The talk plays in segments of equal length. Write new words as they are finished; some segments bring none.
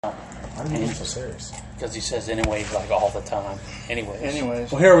Why are you being so serious? Because he says anyways like all the time.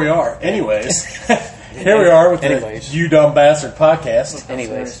 Anyways. Well, here we are. Anyways. Here we are with the You Dumb Bastard podcast.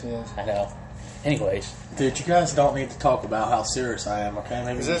 Anyways. I know. Anyways. Dude, you guys don't need to talk about how serious I am, okay?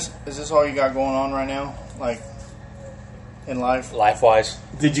 Maybe Is this all you got going on right now? Like, in life? Life-wise.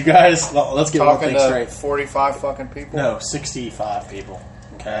 Did you guys... Let's get one Talking thing to straight. 45 fucking people? No, 65 people,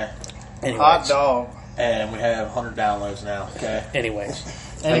 okay? Anyways. Hot dog. And we have 100 downloads now, okay? Anyways.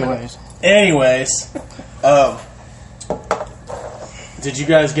 Anyways, did you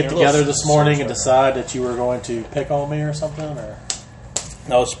guys get together this morning and decide that you were going to pick on me or something? Or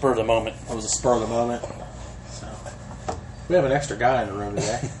No, spur of the moment. it was a spur of the moment? So, we have an extra guy in the room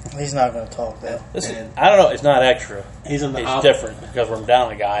today. He's not going to talk, though. Listen, I don't know. It's not extra. He's in the It's different because we're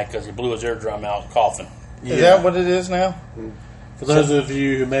down a guy because he blew his eardrum out coughing. Yeah. Is that what it is now? For those of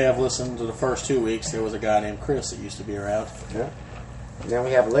you who may have listened to the first 2 weeks, there was a guy named Chris that used to be around. Yeah. Now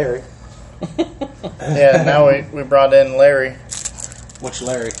we have Larry. Yeah, now we brought in Larry. Which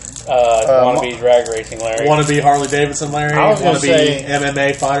Larry? Wannabe drag racing Larry. Wannabe Harley Davidson Larry? I was gonna say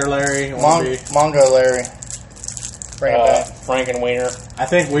MMA fighter Larry? Mongo Larry. Bring it back. Frankenweiner. I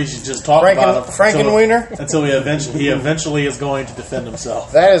think we should just talk about him. Frankenweiner? Until he eventually is going to defend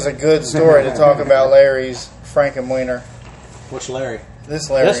himself. That is a good story to talk about Larry's Frankenweiner. Which Larry? This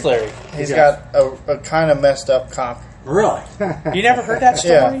Larry. This Larry. He's got a kind of messed up cock. Really? You never heard that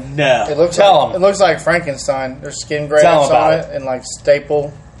story? Yeah. No. It looks Tell like him. It looks like Frankenstein. There's skin Tell him grafts about on it and like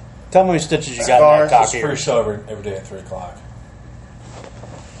staple. Tell me how many stitches you got in that Scars. cock It's here. free show every day at 3 o'clock.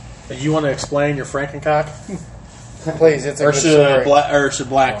 You want to explain your Frankencock? Please, it's a Or good should, story. should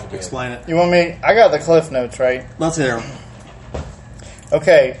Black explain it? You want me? I got the cliff notes, right? Let's hear him.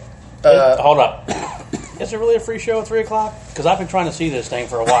 Okay. Hold up. Is it really a free show at 3 o'clock? Because I've been trying to see this thing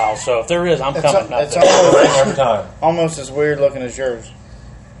for a while. So if there is, I'm coming. It's Every time. almost as weird looking as yours.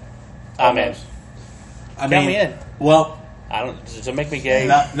 I'm in. I Count me in. Well, I don't. Does it make me gay?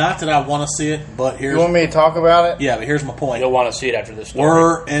 not that I want to see it, but You want here's me to talk about it? yeah. But here's my point. You'll want to see it after this story.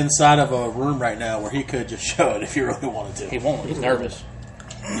 We're inside of a room right now where he could just show it if he really wanted He to. won't. He's nervous.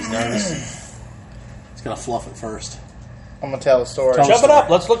 He's nervous. He's gonna fluff it first. I'm gonna tell the story. Tell Jump it up.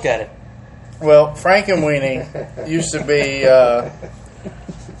 Let's look at it. Well, Frankenweenie used to be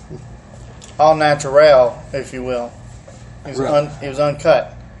all natural, if you will. He was, Really? he was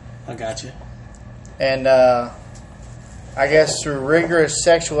uncut. I got you. And I guess through rigorous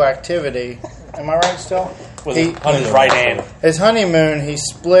sexual activity, am I right still? With his right hand. His honeymoon, he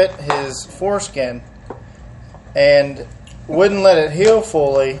split his foreskin and wouldn't let it heal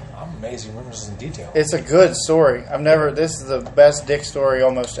fully. I'm amazed you remember this in detail. It's a good story. This is the best dick story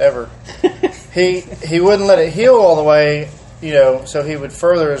almost ever. He wouldn't let it heal all the way, so he would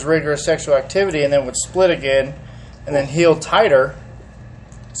further his rigorous sexual activity and then would split again and then heal tighter.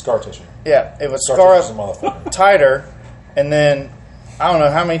 Scar tissue. Yeah, it would Scar scar tissue's a motherfucker. up tighter, and then I don't know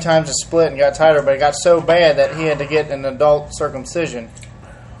how many times it split and got tighter, but it got so bad that he had to get an adult circumcision.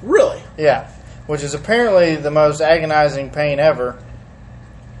 Really? Yeah, which is apparently the most agonizing pain ever.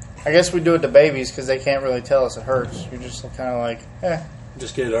 I guess we do it to babies because they can't really tell us it hurts. You're just kind of like,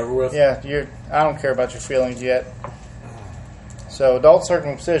 Just get it over with. yeah, I don't care about your feelings yet. So adult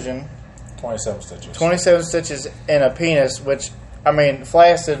circumcision, 27 stitches. 27 stitches in a penis, which,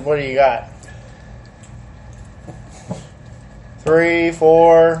 flaccid, what do you got? 3,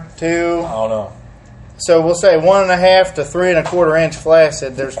 4, 2. I don't know. So we'll say 1.5 to 3 1/4 inch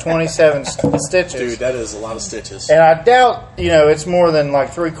flaccid. There's 27 stitches. Dude, that is a lot of stitches. And I doubt, it's more than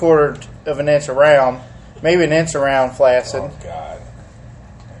like 3/4 of an inch around, maybe an inch around flaccid. Oh, God.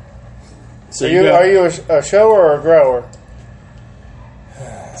 So Are you a shower or a grower?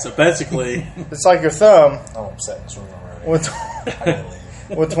 So basically, It's like your thumb I'm upset in this room already. with I gotta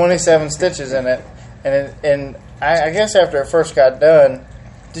leave. with 27 stitches in it. And I guess after it first got done,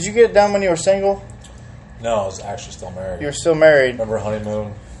 did you get it done when you were single? No, I was actually still married. You were still married. Remember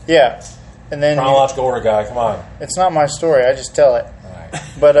honeymoon? Yeah. And then Chronological order, guy. Come on. it's not my story. I just tell it. All right.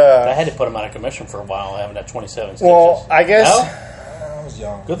 But I had to put him out of commission for a while having that 27 stitches. well, I guess No? I was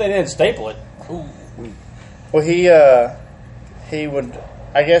young. Good they didn't staple it. Ooh. well he would.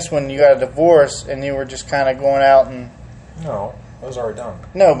 I guess when you got a divorce and you were just kind of going out and No, it was already done.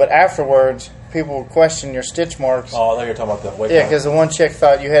 no, but afterwards people would question your stitch marks. Oh, I thought you were talking about the weight. Yeah, because the one chick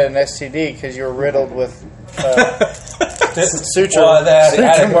thought you had an STD because you were riddled with suture. Well, I suture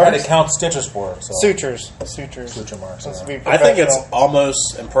had to marks. count stitches for it. So. Sutures. Suture marks. Let's Yeah. be I think it's professional.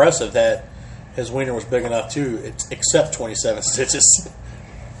 almost impressive that his wiener was big enough to accept 27 stitches.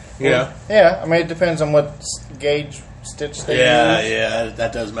 Yeah. Yeah, it depends on what gauge stitch they use. Yeah,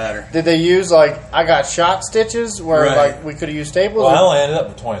 that does matter. Did they use I got shot stitches where Right. we could have used staples? Well, I only ended up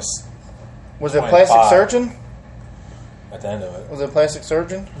with Was it a plastic 25 surgeon? At the end of it. Was it a plastic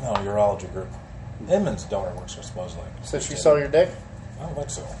surgeon? No, urology group. Inman's donor works here, supposedly. So she saw your dick? I don't think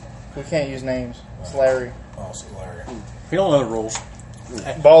so. We can't use names. It's Larry. Oh, it's Larry. We don't know the rules.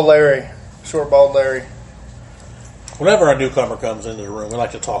 Bald Larry. Short bald Larry. Whenever a newcomer comes into the room, we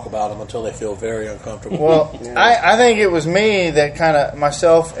like to talk about them until they feel very uncomfortable. Well, I think it was me that kind of,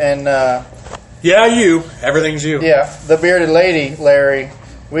 myself and, Yeah, you. Everything's you. yeah, the bearded lady, Larry,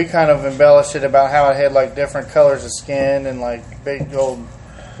 we kind of embellished it about how it had like different colors of skin and like big old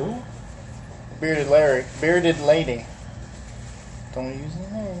Who? bearded Larry, bearded lady. Don't use the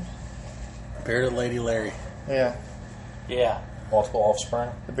names. Bearded Lady Larry. Yeah, Yeah. Multiple offspring?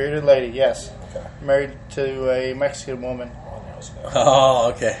 the bearded lady. Yes, Okay. married to a Mexican woman. Oh, I know his name. Oh,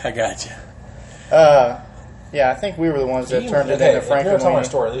 okay. I got you. Yeah, I think we were the ones that turned it Okay, into if you're Frank going to tell my and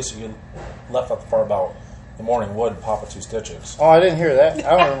story, at least you left out the part about the morning wood, Papa Two Stitches. Oh, I didn't hear that.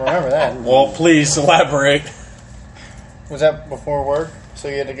 I don't remember that. Well, please elaborate. Was that before work? So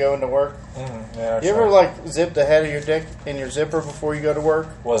you had to go into work? Yeah, You ever like zip the head of your dick in your zipper before you go to work?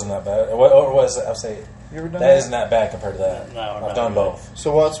 Wasn't that bad. What was it? I'll say You ever done that that? isn't that bad compared to that. No, I've no, done no. both.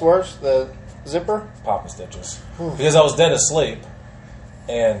 So what's worse, the zipper? Papa Stitches. Because I was dead asleep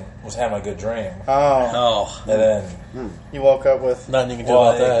and was having a good dream. Oh, Oh, And then, you woke up with. nothing you can do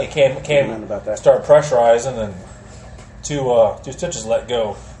well, about that. it came Nothing about that. started pressurizing and two stitches let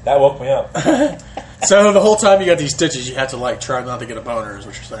go. That woke me up. So the whole time you got these stitches, you have to like try not to get a boner, is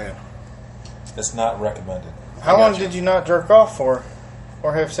what you're saying. It's not recommended. How long did you not jerk off for,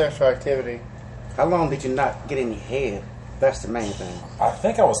 or have sexual activity? How long did you not get any head? That's the main thing. I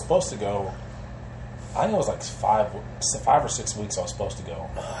think I was supposed to go. I think it was like 5 or 6 weeks I was supposed to go.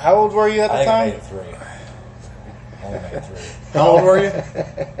 How old were you at I the think I time? made it 3. I think I made it 3. How old were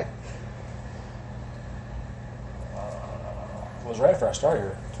you? It was right after I started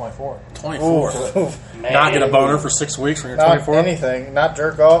here, 24. 24. Man. Not get a boner for 6 weeks when you're Not 24. anything. Not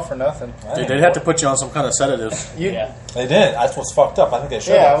jerk off or nothing. Dude, they'd have to put you on some kind of sedatives. You, Yeah. They didn't. That's what's fucked up. I think they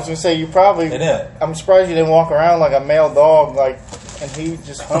should. yeah, I was gonna say you probably. They didn't. I'm surprised you didn't walk around like a male dog, like, and he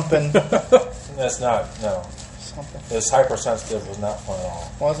just humping That's not. No. something. This hypersensitive was not fun at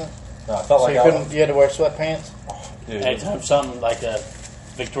all. Wasn't? No, I felt So like you I couldn't. You had to wear sweatpants. Dude, Anytime something like a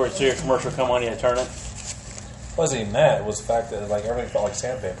Victoria's Secret commercial come on, you had to turn it. it wasn't even that. It was the fact that like everything felt like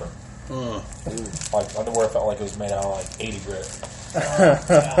sandpaper. Like underwear felt like it was made out of like 80 grit.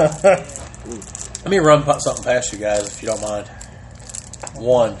 Let me run something past you guys, if you don't mind.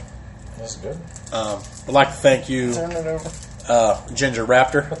 One, That's good. I'd like to thank you, Turn it over. Ginger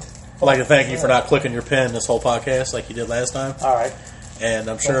Raptor. I'd like to thank you for not clicking your pen this whole podcast like you did last time. All right. And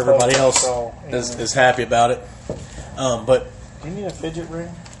I'm sure everybody else is happy about it. But Do you need a fidget ring?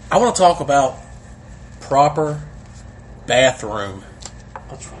 I want to talk about proper bathroom.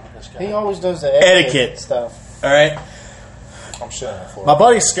 What's wrong with this guy? He always does the Etiquette. stuff. All right, I'm shitting on the floor.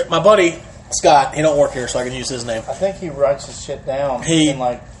 my buddy Scott. He don't work here, so I can use his name. I think he writes his shit down He- and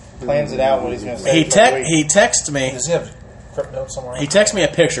like plans it out what he's going to say. He for the week. he texts me. Does he have crypt notes somewhere? He texts me a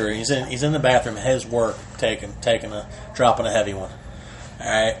picture. He's in the bathroom. His work dropping a heavy one. All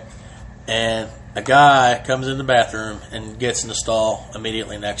right, and a guy comes in the bathroom and gets in the stall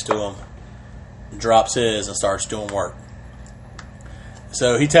immediately next to him, drops his and starts doing work.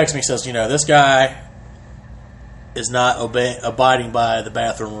 So he texts me, says, this guy is not abiding by the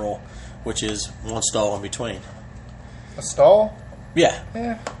bathroom rule, which is one stall in between. A stall? Yeah.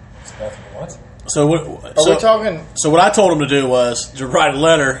 Yeah. What? So what? Are we talking? So what I told him to do was to write a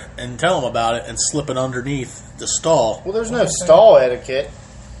letter and tell him about it and slip it underneath the stall. Well, there's no stall etiquette.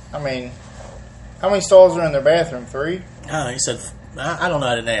 I mean, how many stalls are in their bathroom? 3? He said, I don't know.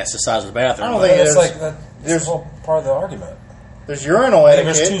 I didn't ask the size of the bathroom. I don't but- think It's there's- like that. there's- There's all part of the argument. There's urinal If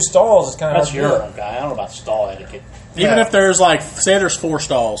etiquette. there's 2 stalls, it's kind of That's hard to do your it. own guy. I don't know about stall etiquette. Even Yeah. if there's say there's 4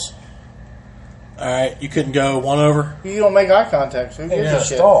 stalls, all right, you couldn't go one over. You don't make eye contact. So who Hey, gives you're in a a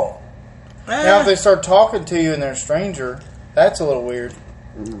shit? stall. Now, if they start talking to you and they're a stranger, that's a little weird.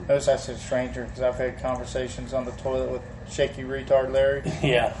 Notice I said stranger because I've had conversations on the toilet with shaky retard Larry.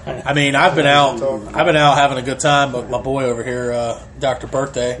 Yeah. I mean, I've been out having a good time with my boy over here, Dr.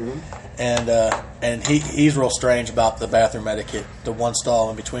 Birthday, and he's real strange about the bathroom etiquette, the one stall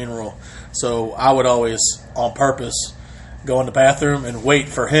in between rule. So I would always, on purpose, go in the bathroom and wait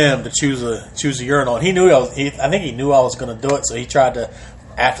for him to choose a urinal. And he knew I think he knew I was going to do it, so he tried to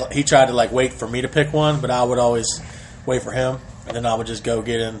wait for me to pick one, but I would always wait for him, and then I would just go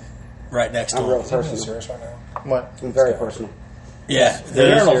get in right next to I'm real him. Is he being personal. serious right now? What? I'm very personal. Yeah.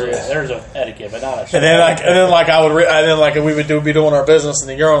 There's an etiquette, but not a. And then we would be doing our business, and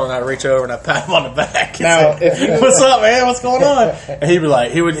the urinal, and I'd reach over and I'd pat him on the back. And Now, say, if you- what's up, man? What's going on? And he'd be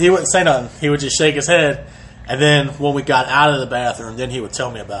like, he wouldn't say nothing. He would just shake his head. And then when we got out of the bathroom, then he would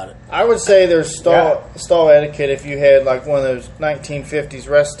tell me about it. I would say there's stall etiquette if you had like one of those 1950s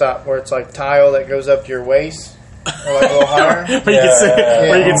rest stop where it's like tile that goes up to your waist or like a little higher.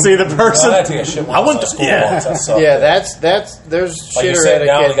 Where you can see the person. I had to get shit when I I went was to- in school yeah. once. That sucked. Yeah, there's Like you shitter sit down,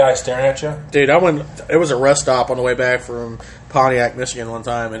 the etiquette. guy staring at you. Dude, it was a rest stop on the way back from Pontiac, Michigan one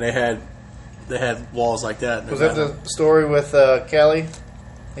time, and they had walls like that. Was that the story with Kelly?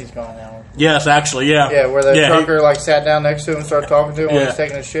 He's gone now. Yes, actually, yeah. Yeah, where the trucker like sat down next to him and started talking to him when he was Yeah.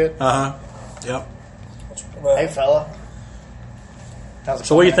 taking a shit. Uh-huh. Yep. Hey, fella. How's it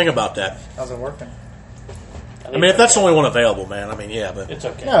So what do you going, think about that? man? How's it working? I mean, if that's the only one available, man, I mean, yeah, but... It's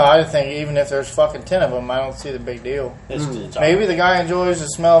okay. No, I think even if there's fucking 10 of them, I don't see the big deal. It's all Maybe right. the guy enjoys the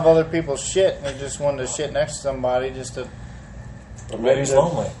smell of other people's shit and he just wanted to shit next to somebody just to, Or maybe he's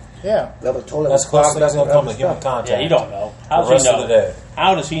lonely. yeah. The other toilet That's was close clogged to he's up going to come with to human other stuff. contact. Yeah, you don't know. The How rest does he of know? the day.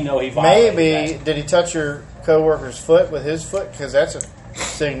 How does he know he violated Maybe, that? did he touch your coworker's foot with his foot? Because that's a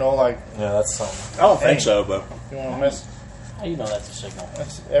signal like, Yeah, that's something. I don't think so, but... you want to miss. How you know that's a signal?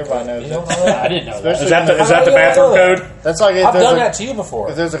 Everybody knows You don't that. know that? I didn't know that. Is that the Yeah, bathroom yeah. code? That's like if I've done that there's, to you if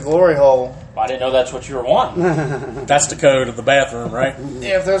before. there's a glory hole. I didn't know that's what you were wanting. That's the code of the bathroom, right?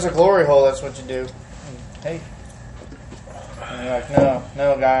 Yeah, if there's a glory hole, that's what you do. Hey. And you're like,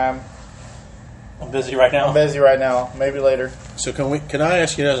 no, guy, I'm busy right now. I'm busy right now. Maybe later. So can I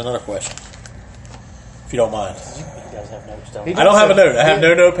ask you guys another question? If you don't mind. You guys have notes, don't He you? I don't have a note. I have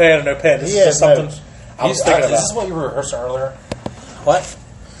no notepad and no pen. This He is has just something notes. I was thinking Is about. this what you were rehearsing earlier? What?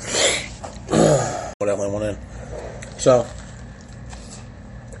 Whatever I went in. So,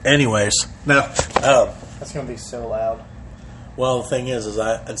 anyways, now, That's going to be so loud. well, the thing is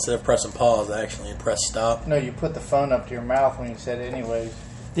I instead of pressing pause, I actually press stop. No, you put the phone up to your mouth when you said anyways.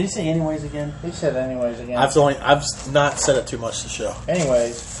 Did he say anyways again? He said anyways again. I've not said it too much to show.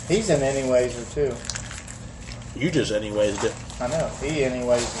 Anyways. He's in anyways or two. You just anyways did. I know. He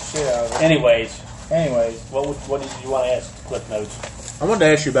anyways the shit out of it. Anyways, Anyways. what did you want to ask Cliff Notes? I wanted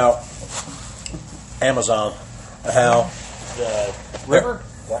to ask you about Amazon, how The river?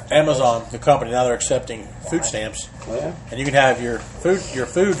 Amazon, the company, now they're accepting food stamps, Oh, yeah? and you can have your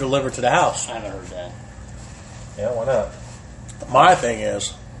food delivered to the house. I haven't heard that. Yeah, why not? My thing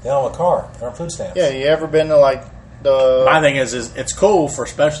is, They don't have a car. They're on food stamps. Yeah, you ever been to like the... my thing is it's cool for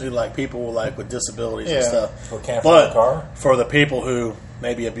especially like people like with disabilities and Yeah. stuff. Who can't afford But a car. for the people who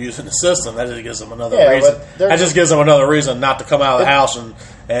may be abusing the system, that just gives them another Yeah, reason. but they're That just gives them another reason not to come out of the It- house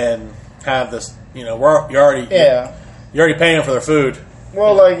and have this. You know, you're already paying for their food.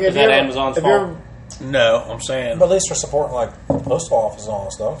 Well, like if Is that you're Amazon's if fault? you're No, I'm saying But at least they're supporting like postal offices and all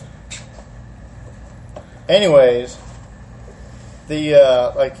that stuff. anyways,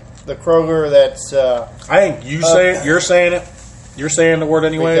 the like the Kroger that's I think you say it. You're saying it. You're saying the word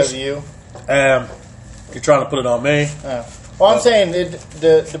because anyways. of you. You're trying to put it on me. Well, I'm saying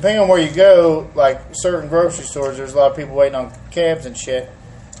depending on where you go, like certain grocery stores, there's a lot of people waiting on cabs and shit.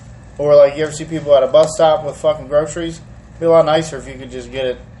 Or like you ever see people at a bus stop with fucking groceries? It'd be a lot nicer if you could just get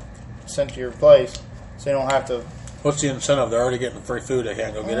it sent to your place, so you don't have to, What's the incentive? They're already getting free food. They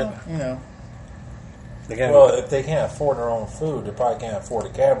can't go get it. you know. They can't. Well, if they can't afford their own food, they probably can't afford a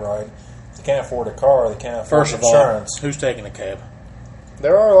cab ride. If they can't afford a car, they can't afford First of all, insurance. who's taking a cab?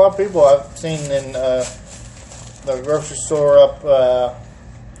 There are a lot of people I've seen in the grocery store up.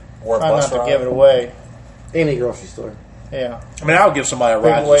 Or a Try bus not to ride. give it away. Any grocery store. Yeah. I mean, I'll give somebody a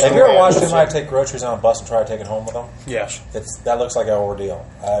ride. People wait- Have you ever watched Yeah. anybody take groceries on a bus and try to take it home with them? Yes. That looks like an ordeal.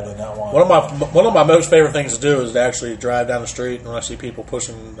 I do not want. One of my most favorite things to do is to actually drive down the street and when I see people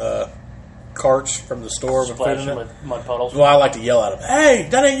pushing carts from the store with food in Splashing it. with mud puddles. Well, I like to yell at them, "Hey,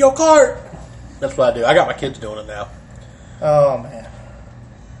 that ain't your cart!" That's what I do. I got my kids doing it now. Oh man.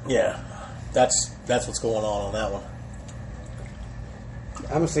 Yeah, that's what's going on that one.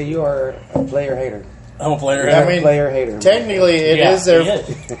 I'm gonna say you are a player hater. I'm a player. I here. mean, Player hater. Technically, it Yeah, is their he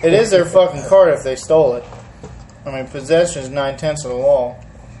is. it is their fucking cart if they stole it. I mean, possession is 9/10 of the law.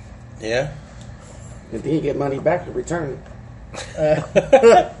 Yeah. And then you get money back to return it.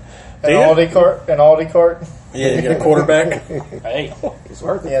 An you? Aldi cart. Yeah, you get a quarterback. Hey, It's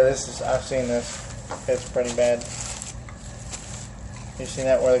worth it. Yeah, I've seen this. It's pretty bad. You seen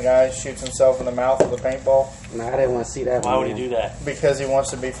that where the guy shoots himself in the mouth with a paintball No, I didn't want to see that. why one, would he man. do that? because he wants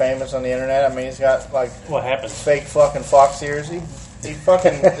to be famous on the internet? I mean, he's got like What happens? fake fucking fox ears. He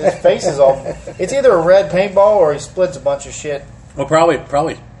fucking his face is all. It's either a red paintball or he splits a bunch of shit. Well,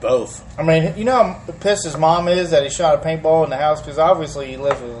 probably both. I mean, you know how pissed his mom is that he shot a paintball in the house? Because obviously he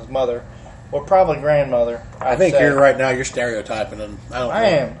lives with his mother. Or probably grandmother. I think you're right now. You're stereotyping, and I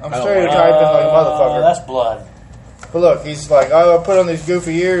am. I'm stereotyping like a motherfucker. That's blood. But look, he's like, oh, I put on these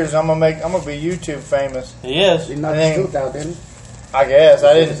goofy ears. I'm gonna be YouTube famous. He is. He knocked his tooth out, didn't he? I guess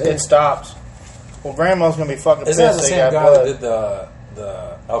I didn't. It stopped. Well, Grandma's gonna be fucking pissed. Isn't that the they same got guy blood. that did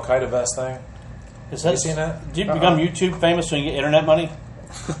the Al Qaeda vest thing? Is that, You seen that? Did you become YouTube famous so you get internet money?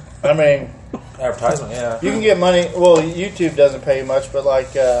 I mean, Advertisement, yeah. you can get money. Well, YouTube doesn't pay much, but like,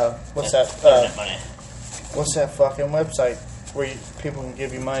 what's that? Internet money. What's that fucking website where people can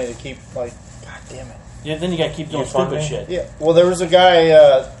give you money to keep like? God damn it. Yeah, then you got to keep doing stupid funding? shit. Yeah. Well, there was a guy.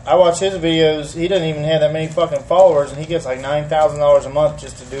 I watch his videos. He doesn't even have that many fucking followers, and he gets like $9,000 a month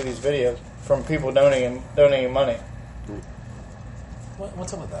just to do these videos from people donating money.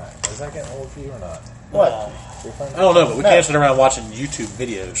 What's up with that? Is that getting old for you or not? What? I don't know, but we No. can't sit around watching YouTube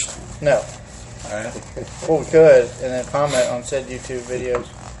videos. No. All right. Well, we could, and then comment on said YouTube videos.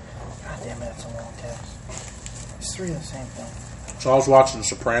 God damn it, that's a long text. It's three of the same thing. So I was watching The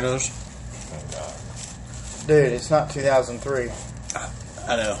Sopranos. Dude, it's not 2003.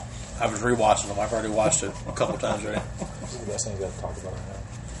 I know. I was rewatching them. I've already watched it a couple times already. This is the best thing you got to talk about right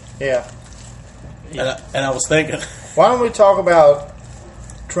now. Yeah. And I was thinking, Why don't we talk about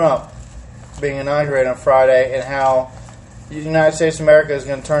Trump being inaugurated on Friday and how the United States of America is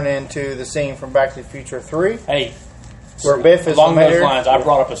going to turn into the scene from Back to the Future 3, Hey, where Biff is along the those mayor? lines, I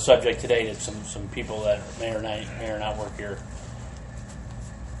brought up a subject today to some people that may or not work here.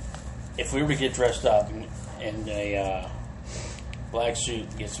 If we were to get dressed up in a black suit,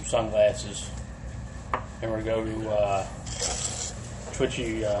 get some sunglasses, and we're to go to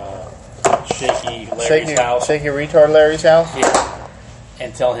Twitchy, Shaky Larry's house, Shaky retard Larry's house? yeah,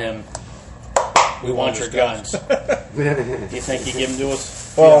 and tell him we want your guns. Do you think he'd give them to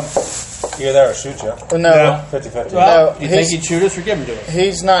us? Well, Either there or shoot you. no. 50-50. Well, No, do you think he's- he'd shoot us or give them to us?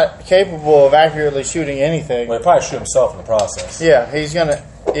 He's not capable of accurately shooting anything. Well, he'd probably shoot himself in the process. Yeah, he's going to...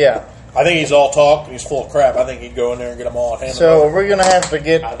 Yeah. I think he's all talk and he's full of crap. I think he'd go in there and get them all handed So over. we're going to have to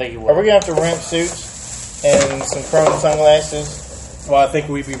get... I think he Are would. we going to have to rent suits and some chrome sunglasses? Well, I think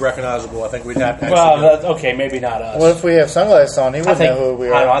we'd be recognizable. I think we'd have to actually Well, do it. okay, maybe not us. What if we have sunglasses on? He wouldn't know who we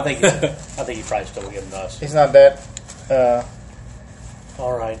I, are. I think he'd probably still give them to us. He's not that...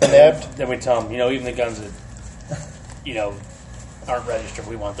 All right. Inept. Then we tell them, even the guns that, aren't registered,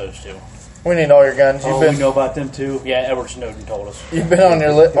 we want those too. we need all your guns. We know about them too. Yeah, Edward Snowden told us. You've been on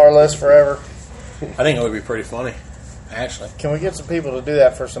our list forever. I think it would be pretty funny, actually. Can we get some people to do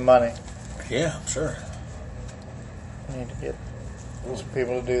that for some money? Yeah, sure. We need to get some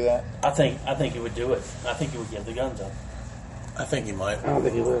people to do that. I think he would do it. I think he would give the guns up. I think he might. I don't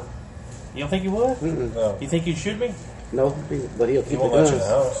think he will. You don't think he would? No. You think he'd shoot me? No, but he'll He keep the won't let you in guns. the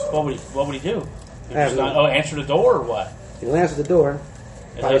house. What would he do? He'd I have just no- not, answer the door or what? He'll answer the door.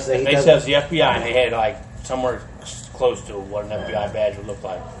 If Probably they, say if he they doesn't. said it's the FBI and they had like somewhere close to what an FBI badge would look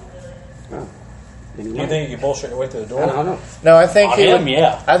like. Oh. Then he Do you might. think you can bullshit your way through the I door? don't know. No, I think On he him, would.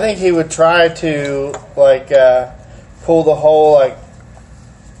 yeah. I think he would try to pull the whole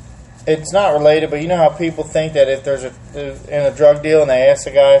It's not related, but you know how people think that if there's in a drug deal and they ask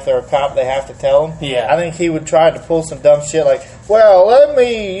the guy if they're a cop, they have to tell him. Yeah. I think he would try to pull some dumb shit like, "Well, let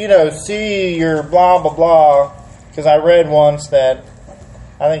me, see your blah blah blah," because I read once that.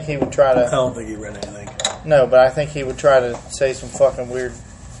 I think he would try I to. don't think he read anything. No, but I think he would try to say some fucking weird,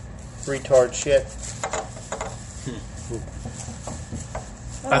 retard shit.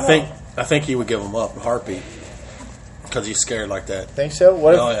 I think he would give him up, a heartbeat, because he's scared like that. Think so?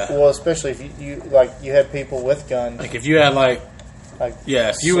 What if? Oh, yeah. Well, especially if you had people with guns. Like if you had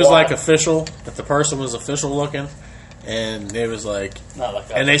if you was SWAT. like official, if the person was official looking, and it was like, Not like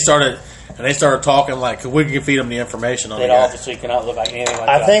that. and they started talking like, 'cause we could feed them the information on They the guy. obviously cannot look like anything like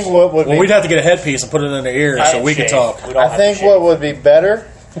I us. think what would Well, be. we'd have to get a headpiece and put it in their ears so we could Shave. talk. We don't I have to think shave. what would be better.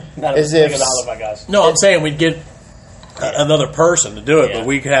 Not is they if- cannot look like us. No, I'm saying we'd get another person to do it, Yeah. but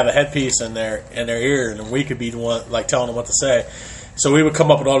we could have a headpiece in their ear, and we could be the one like telling them what to say. So we would come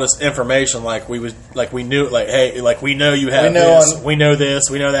up with all this information, like we knew, like, hey, like we know you have We know this, on- we know this,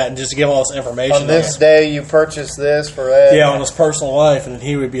 we know that, and just give all this information On this day, you purchased this for that. yeah, on his personal life, and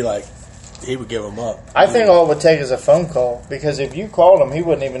he would be like, he would give them up. I think all it would take is a phone call, because if you called him, he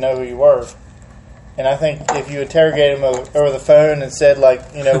wouldn't even know who you were. And I think if you interrogated him over the phone and said,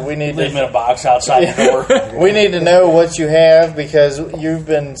 we need Leave him in to a box outside the door. we need to know what you have because you've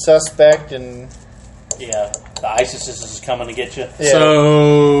been suspect and Yeah, the ISIS is coming to get you. yeah.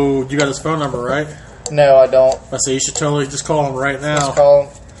 So you got his phone number, right? No, I don't. Let's see. You should totally just call him right now. Just call him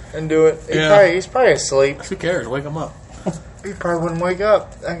and do it. Yeah. He's probably asleep. Who cares? Wake him up. He probably wouldn't wake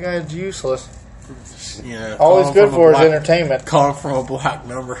up. That guy's useless. You know, All he's calling good from a for is black- entertainment. Calling from a black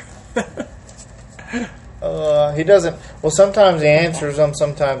number. He doesn't. Well, sometimes he answers them,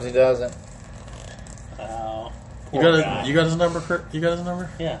 sometimes he doesn't. You Poor got guy. you got his number? Kurt? You got his number?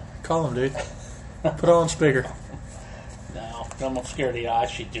 Yeah. Call him, dude. Put on speaker. No, I'm scared he'll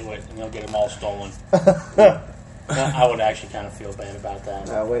actually do it, and they'll get them all stolen. I would actually kind of feel bad about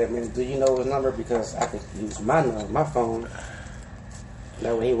that. Wait a minute. Do you know his number? Because I could use my number, my phone.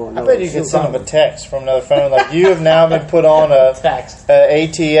 That way he won't know. I bet you it's could you send him a calling. text from another phone. Like, you have now been put on a Text.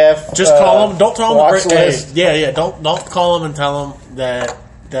 ATF. Just call him. Don't tell him. watch To break, list. yeah. Don't call him and tell him that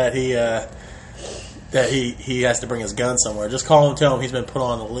he has to bring his gun somewhere. Just call him and tell him he's been put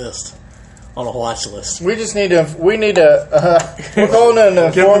on a list, on a watch list. We just need to. We need to. We're going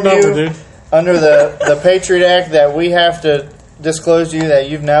to Give him inform the number, you dude. under the Patriot Act that we have to disclose to you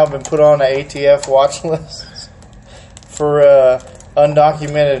that you've now been put on an ATF watch list for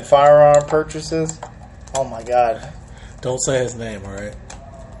undocumented firearm purchases. Oh my God! Don't say his name, all right?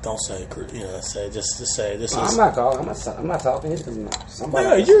 Don't say. Say just say this I'm is. not calling. I'm not talking. It's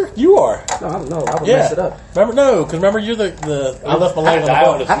somebody. No, you are. No, I would Yeah. mess it up. Remember you're the. I left my leg on the Dial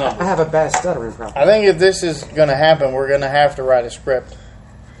ball. his I number. have a bad stuttering problem. I think if this is going to happen, we're going to have to write a script.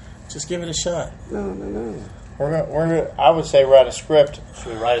 Just give it a shot. No. I would say write a script.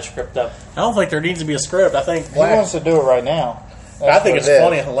 Should we write a script up? I don't think there needs to be a script. I think He wants to do it right now. I think That's it's what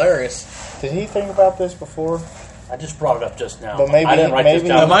funny it and hilarious. is. Did he think about this before? I just brought it up just now. But maybe- I didn't write maybe- this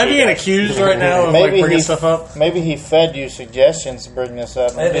down. Am I being accused right now of like bringing stuff up? Maybe he fed you suggestions to bring this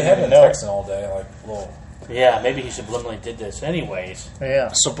up. and They didn't have even been know. texting all day, like little. Yeah, maybe he subliminally did this anyways.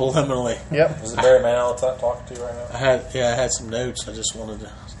 Yeah. Subliminally. Yep. Is it Barry Manilow talking to you right now? I had some notes. I just wanted to. Are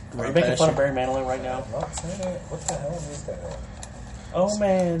you run making past fun you. of Barry Manilow right now? I'm not saying it. What the hell is this guy doing? Oh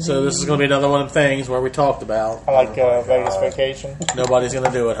man. So this is going to be another one of the things where we talked about. I like Vegas Vacation. Nobody's going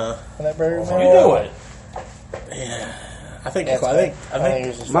to do it, huh? And that Barry you Manilow. do it. Yeah. I think That's I think it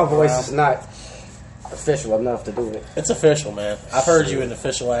was just My fucking voice around. is not official enough to do it. it's official, man. I've heard you in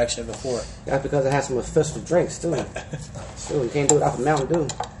official action before. That's because I have some official drinks too. So you can't do it off of Mountain Dew.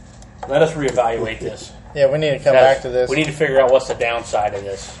 Let us reevaluate this. Yeah, we need to come Guys, back to this. We need to figure out what's the downside of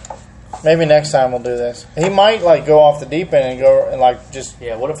this. Maybe next time we'll do this. He might like go off the deep end and go and like just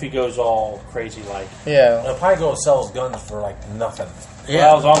Yeah, what if he goes all crazy like? yeah. They'll probably go sell his guns for like nothing.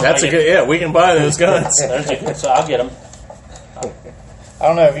 Well, as long as that's I a get- good. Yeah, we can buy those guns. There's a, so I'll get him. I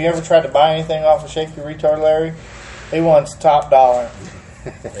don't know. Have you ever tried to buy anything off of Shake Your Retard Larry? He wants top dollar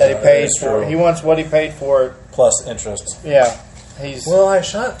that he paid is for. true. He wants what he paid for it. Plus interest. Yeah. He's Well, I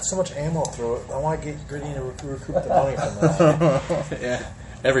shot so much ammo through it. I want to get Gritty to recoup the money from that. Yeah,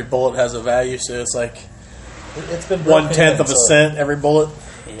 every bullet has a value, so it's like It's been 1/10 of a so- cent every bullet.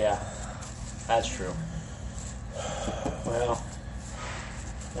 Yeah, that's true. Well,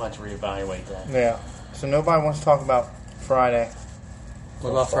 we'll have to reevaluate that. yeah. So nobody wants to talk about Friday. What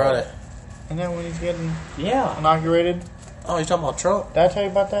about Friday? Isn't that when he's getting Yeah. inaugurated? Oh, you talking about Trump? Did I tell you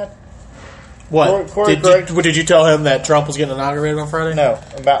about that? What Corey did Craig- you tell him that Trump was getting inaugurated on Friday? No.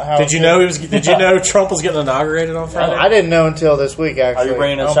 About how Did you know he was? Did you know Trump was getting inaugurated on Friday? I didn't know until this week. Actually, Are you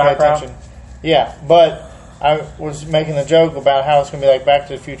bringing in I don't pay sauerkraut? attention. Yeah, but I was making a joke about how it's going to be like Back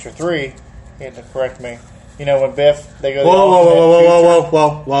to the Future 3. He had to correct me. You know when Biff they go. to the alternate future? whoa!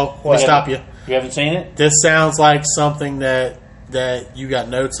 Let me What? stop you. You haven't seen it? This sounds like something that you got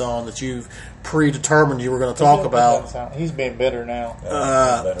notes on that you've predetermined you were going to talk about. He's being bitter now.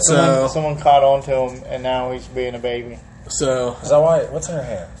 So Someone caught on to him, and now he's being a baby. Is that why? What's in her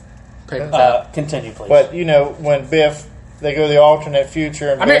hand? paper towel. Continue, please. But you know when Biff they go to the alternate future,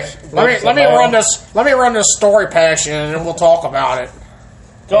 and Biff's Let me run this story past you, and then we'll talk about it.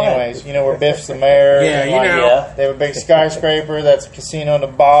 Go ahead. Anyways, you know where Biff's the mayor. Yeah, and, you like, know. Yeah. They have a big skyscraper that's a casino on the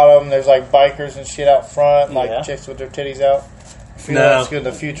bottom. There's like bikers and shit out front, like Yeah. chicks with their titties out. I feel No, that's good.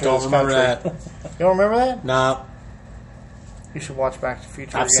 The future Don't of this remember country. that. You don't remember that? Nah, You should watch Back to the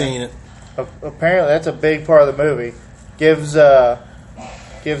Future. I've again. seen it. Apparently, that's a big part of the movie. Gives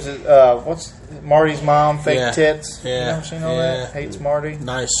what's Marty's mom fake Yeah. tits. Yeah. You never seen all Yeah. that? Hates Marty.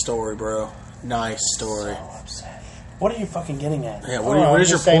 Nice story, bro. Nice story. What are you fucking getting at? Yeah. Oh, What I'm is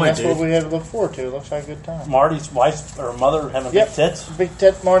your just saying point, That's what dude? we had to look forward to. It looks like a good time. Marty's wife or mother having Yep. big tits? Big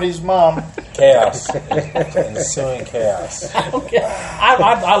tit Marty's mom. Chaos. Ensuing chaos. Okay.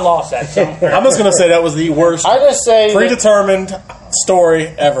 I lost that somewhere. I'm just gonna say that was the worst I just say that predetermined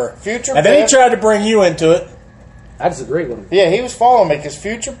story ever. Future and then he Biff- tried to bring you into it. I disagree with him. Yeah, he was following me because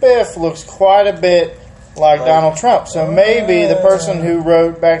Future Biff looks quite a bit like Donald Trump. So maybe the person who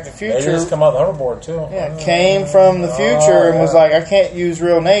wrote Back to the They Future just come out the hoverboard too. came from the future and was like, I can't use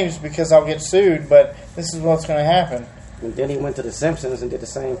real names because I'll get sued, but this is what's going to happen. And then he went to The Simpsons and did the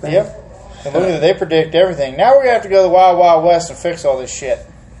same thing. Yep. And look at it, they predict everything. Now we're gonna have to go to the Wild Wild West and fix all this shit.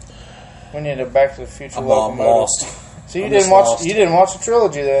 We need a Back to the Future I'm locomotive. lost. So you I'm didn't just watch? lost. You didn't watch the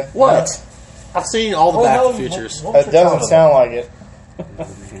trilogy then? What? I've seen all the Well, Back hell, to the Futures. what was It your doesn't comment sound like it.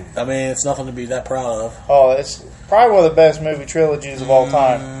 I mean, it's nothing to be that proud of. Oh, it's probably one of the best movie trilogies of all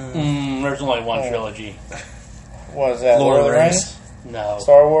time. There's only one trilogy. What is that? Lord of the Rings? No.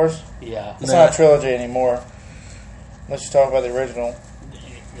 Star Wars? Yeah. It's Nah. not a trilogy anymore. Unless you talk about the original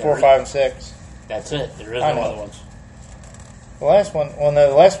 4, 5, and 6. That's it. There is I no know. other ones. The last one. Well, no,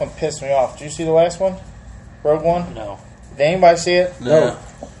 the last one pissed me off. Did you see the last one? Rogue One. No. Did anybody see it? No.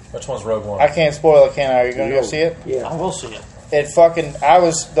 Which one's Rogue One? I can't spoil it, can I? Are you going to No. go see it? I Yeah. will see it. It fucking. I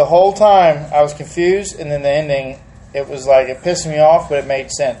was the whole time. I was confused, and then the ending. It was like it pissed me off, but it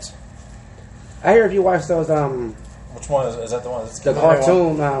made sense. I hear if you watch those Which one is that? The one? That's the The only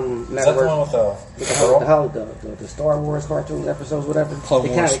cartoon is that the network, one with the the Star Wars cartoon episodes, whatever. Clone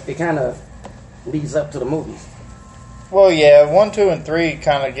Wars. It kind of leads up to the movies. Well, yeah, 1, 2, and 3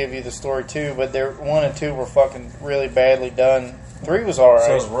 kind of give you the story too, but 1 and 2 were fucking really badly done. 3 was all So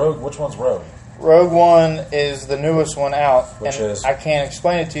right. is Rogue. Which one's Rogue? Rogue One is the newest one out, Which and is? I can't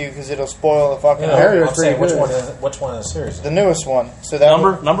explain it to you because it'll spoil the fucking. No, Harry was I'm saying pretty which good. one in the series? The newest one. So that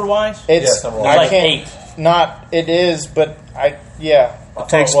Number wise? It's Yes, number one. I Like can't 8. not. It is, but I yeah. I thought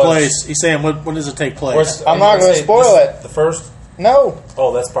Takes it was- place. He's saying, when does it take place? where's- I'm not you gonna say spoil this- it. The first. No,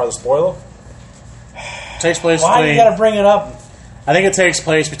 Oh, that's part of the spoiler. Takes place Why you between. gotta bring it up? I think it takes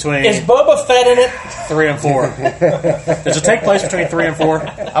place between Is Boba Fett in it? 3 and 4. Does it take place between 3 and 4?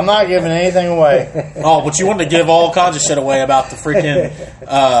 I'm not giving anything away Oh, but you wanted to give all kinds of shit away about the freaking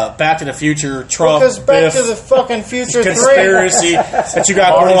Back to the Future Trump because Back Biff to the fucking Future 3. conspiracy that you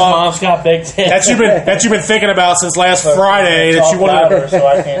got Marty's going on. mom's got big tits. That you've been thinking about since last Friday. That you wanted. So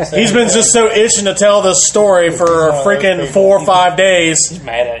I can't say He's been anything. just so itching to tell this story for one of those freaking people. 4 or 5 days. He's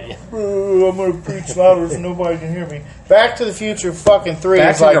mad at you. I'm gonna preach louder so nobody can hear me. Back to the Future fucking 3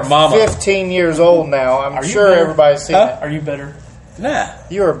 Back is to like your mama. 15 years old now. I'm Are you sure bitter? everybody's seen Huh? it. Are you bitter? Nah,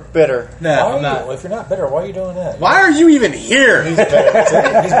 You are bitter. nah, Why I'm are you, not. well, if you're not bitter, why are you doing that? Why are you even here? He's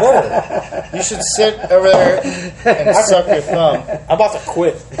bitter. He's bitter. You should sit over there and suck your thumb. I'm about to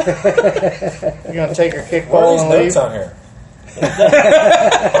quit. You're gonna take your Where are kickball these and notes leave. on here?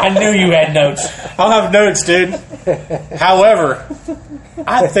 I knew you had notes. I'll have notes, dude. However,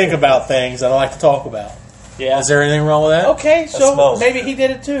 I think about things that I like to talk about. Yeah. Is there anything wrong with that? Okay, so smells- maybe he did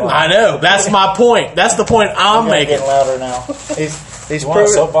it too. I know. That's my point. That's the point I'm You're making. getting louder now. He's You want a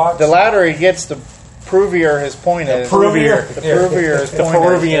soapbox? the louder he gets, the provier his point is. Peruvian. The provier his The point is.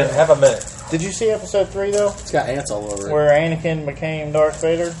 Peruvian. Have a minute. Did you see episode 3 though, It's got ants all over it. where Anakin became Darth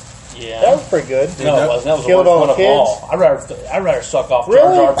Vader? Yeah. That was pretty good. No, it wasn't. That was the Killed worst all one the of kids? all. I'd rather suck off Jar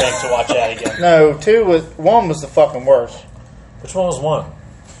Really? Jar Binks to watch that again. No, 1 was the fucking worst. Which one was one?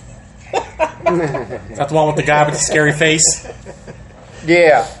 Is that the one with the guy with the scary face?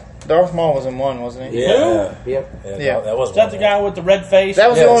 Yeah, Darth Maul was in 1, wasn't he? Yeah. Yep. Yeah. That was Is that the guy with the red face? That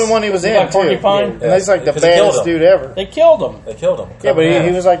was Yes. the only one he was in Like too. Porcupine? And he's like the Because he killed baddest him. dude ever. They killed him. They killed him. Yeah, but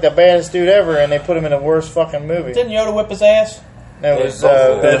he was like the baddest dude ever, and they put him in the worst fucking movie. Didn't Yoda whip his ass? No, it was Biff-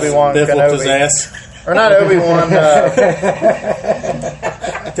 Obi-Wan Biff whooped his Kenobi. ass. Or not Obi-Wan,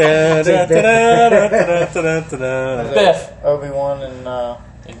 Biff. Obi-Wan and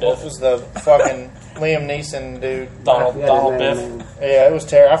And what Biff. was the fucking Liam Neeson dude? Donald Yeah, Biff. man. Yeah, it was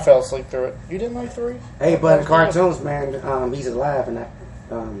terrible. I fell asleep through it. You didn't like 3? Hey, but in cartoons, man, he's alive in that.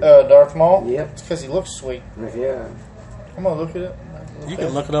 Darth Maul? Yep. It's because he looks sweet. Yeah. I'm going to look at it. You can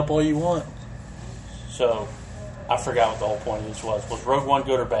look it up all you want. So, I forgot what the whole point of this was. Was Rogue One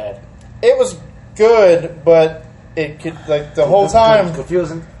good or bad? It was good, but it could, like, the whole time.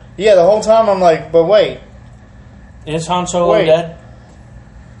 Confusing. Yeah, the whole time I'm like, but wait. Is Han Solo Wait. dead?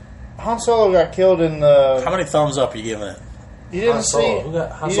 Han Solo got killed in the. How many thumbs up are you giving it? You didn't Han Solo. see. Who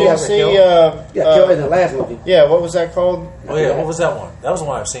got Han You Solo didn't got see. killed? Yeah, killed in the last movie. Yeah, what was that called? Oh yeah, what was that one? That was the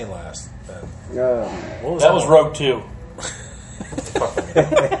one I've seen last. What was That was one? Rogue 2.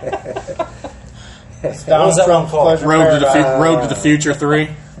 It's What was that one Trump's called? Pleasure Paradise. Road to the Future 3.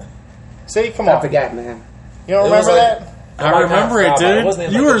 See, come I on. forgot, man. You don't It was remember like- that? I remember it, It wasn't dude.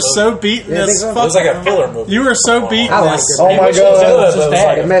 even You like were a so beaten Yeah, I this think so. It was like a fucking. filler movie. You were so beaten I like this. it. Oh my It was god! good, but it was Just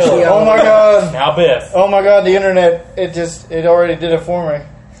like It a messed me filler. up. Oh my god! Now Biff. Oh my god! The internet, it already did it for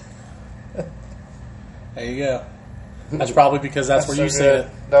me. There you go. That's probably because that's where so you seen good.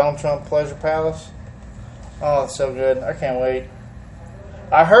 it. Donald Trump Pleasure Palace. Oh, it's so good. I can't wait.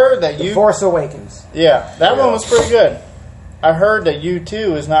 I heard that The you. Force Awakens. Yeah, that one was pretty good. I heard that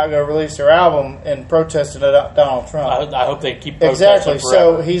U2 is not going to release their album in protesting of Donald Trump. I hope they keep protesting Exactly.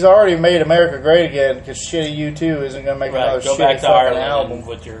 forever. So he's already made America great again because shitty U2 isn't going to make another Go shitty back to fucking Ireland album.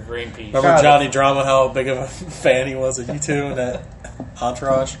 with your Greenpeace. Remember Kinda. Johnny Drama, how big of a fan he was of U2 and that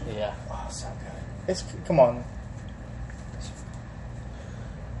Entourage? Yeah. It's come on.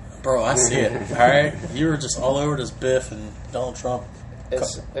 Bro, I see it. All right, you were just all over this Biff and Donald Trump.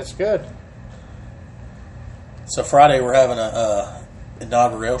 It's good. So Friday we're having a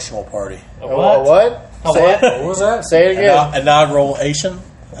inaugurational party. What? What? A Say what? it. What was that? Say it again. Inauguration.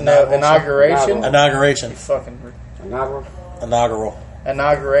 No, inauguration. Inauguration. Fucking Inaugural.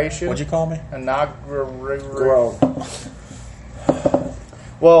 inauguration. What'd you call me? Inauguration. Grow.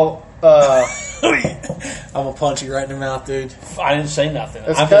 Well, I'm gonna punch you right in the mouth, dude. I didn't say nothing.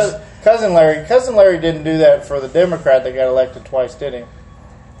 it's I'm just, cousin Larry. Cousin Larry didn't do that for the Democrat that got elected twice, did he?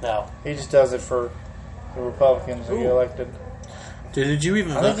 no. He just does it for the Republicans that get elected. Did you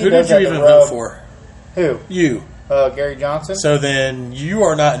even I vote? think he Who did does you that to even rub- vote for? Who? You. Gary Johnson. So then you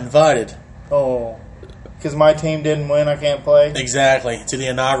are not invited. Oh, because my team didn't win, I can't play. Exactly, to the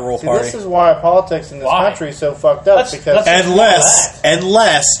inaugural See, party. this is why politics in this Why? country is so fucked up. Let's- because let's-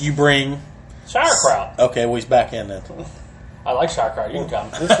 Unless you bring. Sauerkraut. Okay, well he's back in then. I like sauerkraut. You can come.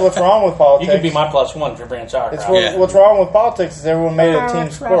 this is what's wrong with You politics. can be my plus one if you're bringing It's sauerkraut. Yeah. what's wrong with politics is everyone made it a team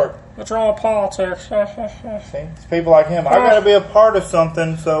sport. What's wrong with politics? See, it's people like him. I got to be a part of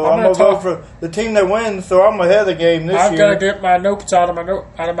something, so I'm gonna vote for the team that wins. So I'm ahead of the game this year. get my notes out of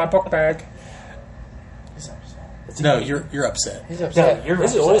my book bag. No, you're upset. He's No, upset. you're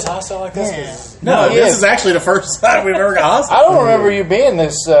Is it always hostile like this? Yeah. 'Cause No, He this is. is actually the first time we've ever got hostile. I don't remember you being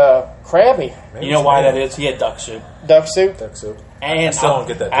this crabby. maybe You know it's why me. that is? He had duck soup. Duck soup. Duck soup. And I still don't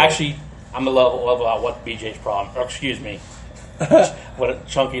get that. Actually, I'm a level out what BJ's problem. Or excuse me. What a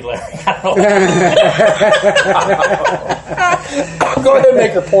chunky Larry. I don't know. Go ahead and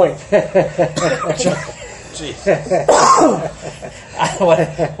make your point.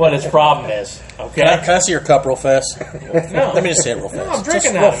 what his problem is. Okay. Can I see your cup real fast? No. Let me just see it real fast. No, I'm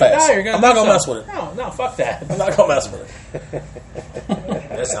drinking just out real of it. fast. No, you're gonna I'm not do gonna mess something. with it. No, fuck that. I'm not gonna mess with it.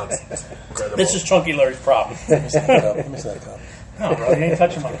 That sounds incredible. This is Chunky Larry's problem. Let me see that cup. Let me see that cup. No, bro, you ain't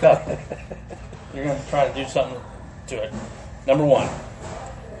touching my cup. You're going to try to do something to it. Number one,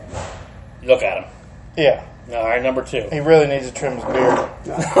 look at him. Yeah, All right, number two. he really needs to trim his beard.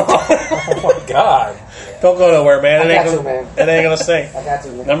 Oh my God. Don't go nowhere, man. I got you, man. It ain't gonna sing. I got to,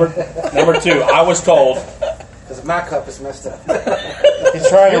 man. Number two, I was told. Because my cup is messed up. He's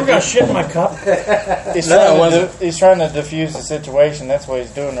trying You were to. going to shit in my cup? He's No, it trying to. wasn't. He's trying to diffuse the situation. That's what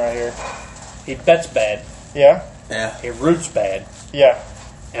he's doing right here. He bets bad. Yeah. Yeah. He roots bad. Yeah.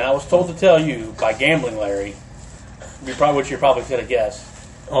 And I was told to tell you by gambling Larry, which you probably could have guessed.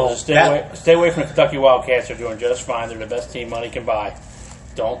 Oh, Stay away from the Kentucky Wildcats. They're doing just fine. They're the best team money can buy.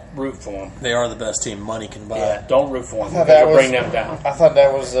 Don't root for them. They are the best team money can buy. Yeah, don't root for them. thought that You'll was- bring them down. I thought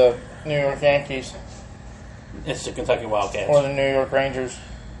that was the New York Yankees It's the Kentucky Wildcats. or the New York Rangers.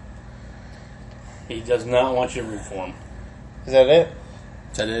 He does not want you to root for them. Is that it?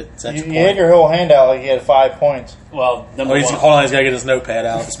 Is that it? Is that You your had point? your whole hand out like you had 5 points. Well, number Oh, he's, one. hold on, he's gotta get his notepad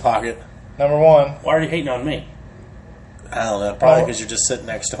out of his pocket. Number one. Why are you hating on me? I don't know. Probably Oh. because you're just sitting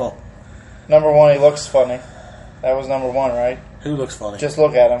next to him. Number one, he looks funny. That was number one, right? Who looks funny? Just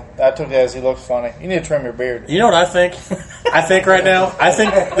look at him. I took it as he looks funny. You need to trim your beard. You know what I think? I think right now,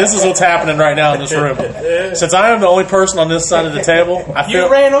 this is what's happening right now in this room. Since I am the only person on this side of the table, You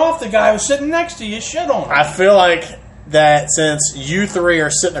ran off the guy who was sitting next to you. Shit on him. I feel like that since you three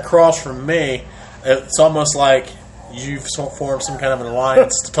are sitting across from me, it's almost like you've formed some kind of an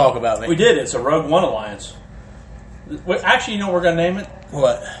alliance to talk about me. We did. It's a Rogue One alliance. Actually, you know what we're going to name it?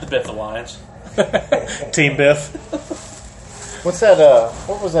 What? The Biff Alliance. Team Biff. What's that?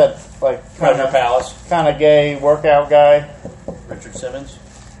 What was that? Like Treasure Palace. kind of gay workout guy. Richard Simmons.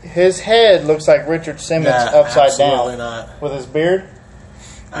 His head looks like Richard Simmons Nah, upside absolutely down not. with his beard. You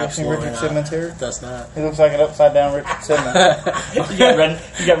seen Absolutely Richard not. Simmons here? It does not. He looks like an upside down Richard Simmons.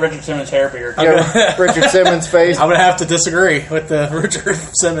 You got Richard Simmons hair beard. You got Richard Simmons' face. I'm going to have to disagree with the Richard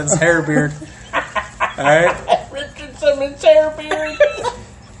Simmons hair beard. All right? Richard Simmons hair beard.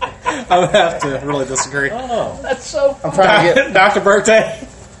 I'm going to have to really disagree. That's so I'm trying to get. Dr. Birthday,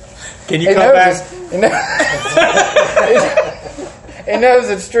 can you He come knows, back? he knows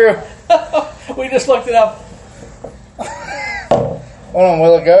it's true. We just looked it up. Hold on,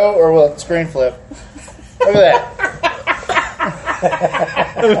 will it go or will it screen flip? Look at that.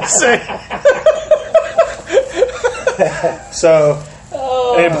 So,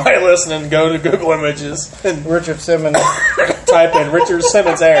 anybody listening, go to Google Images and Richard Simmons. type in Richard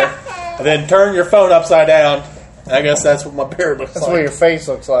Simmons hair, and then turn your phone upside down I guess that's what my beard looks That's like. what your face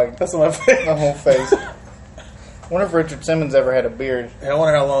looks like. That's what my face. The whole face. Wonder if Richard Simmons ever had a beard. I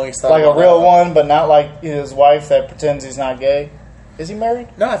wonder how long he's thought Like a about real that. one, but not like his wife that pretends he's not gay. Is he married?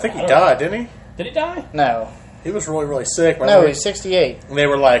 No, I think he died, didn't he? Did he die? No. He was really, really sick. No, Remember? he's 68. And they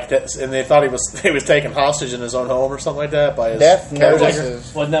were like, and they thought he was taken hostage in his own home or something like that by his Death caretaker.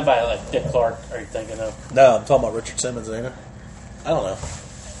 notices. Wasn't that by like Dick Clark? Are you thinking of? No, I'm talking about Richard Simmons, ain't it? I don't know.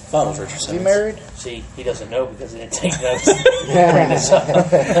 I thought it was Richard Is he Simmons. married? See, he doesn't know because he didn't take notes.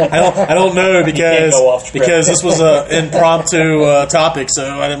 I don't know because go off script. this was an impromptu topic, so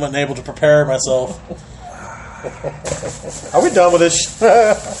I wasn't able to prepare myself. Are we done with this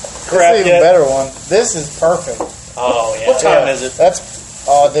That's crap an even yet? better one. This is perfect. Oh yeah. What time is it? That's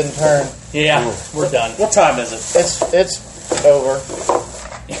oh, it didn't turn. Yeah, we're done. What time is it? It's over.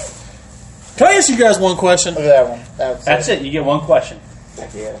 Can I ask you guys one question? Look at that one. That's it. You get one question.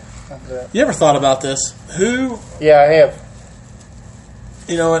 Yeah. That's it. You ever thought about this? Who? Yeah, I have.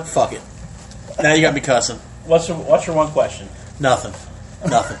 You know what? Fuck it. Now you got me cussing. What's your one question? Nothing.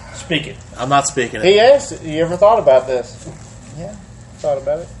 Nothing. Speak it. I'm not speaking it. He asked, you ever thought about this? Yeah, thought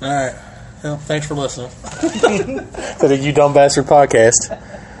about it. All right. Well, thanks for listening to the You Dumb Bastard podcast.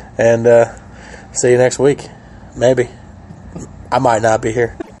 And see you next week. Maybe. I might not be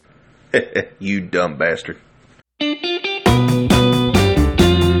here. You dumb bastard.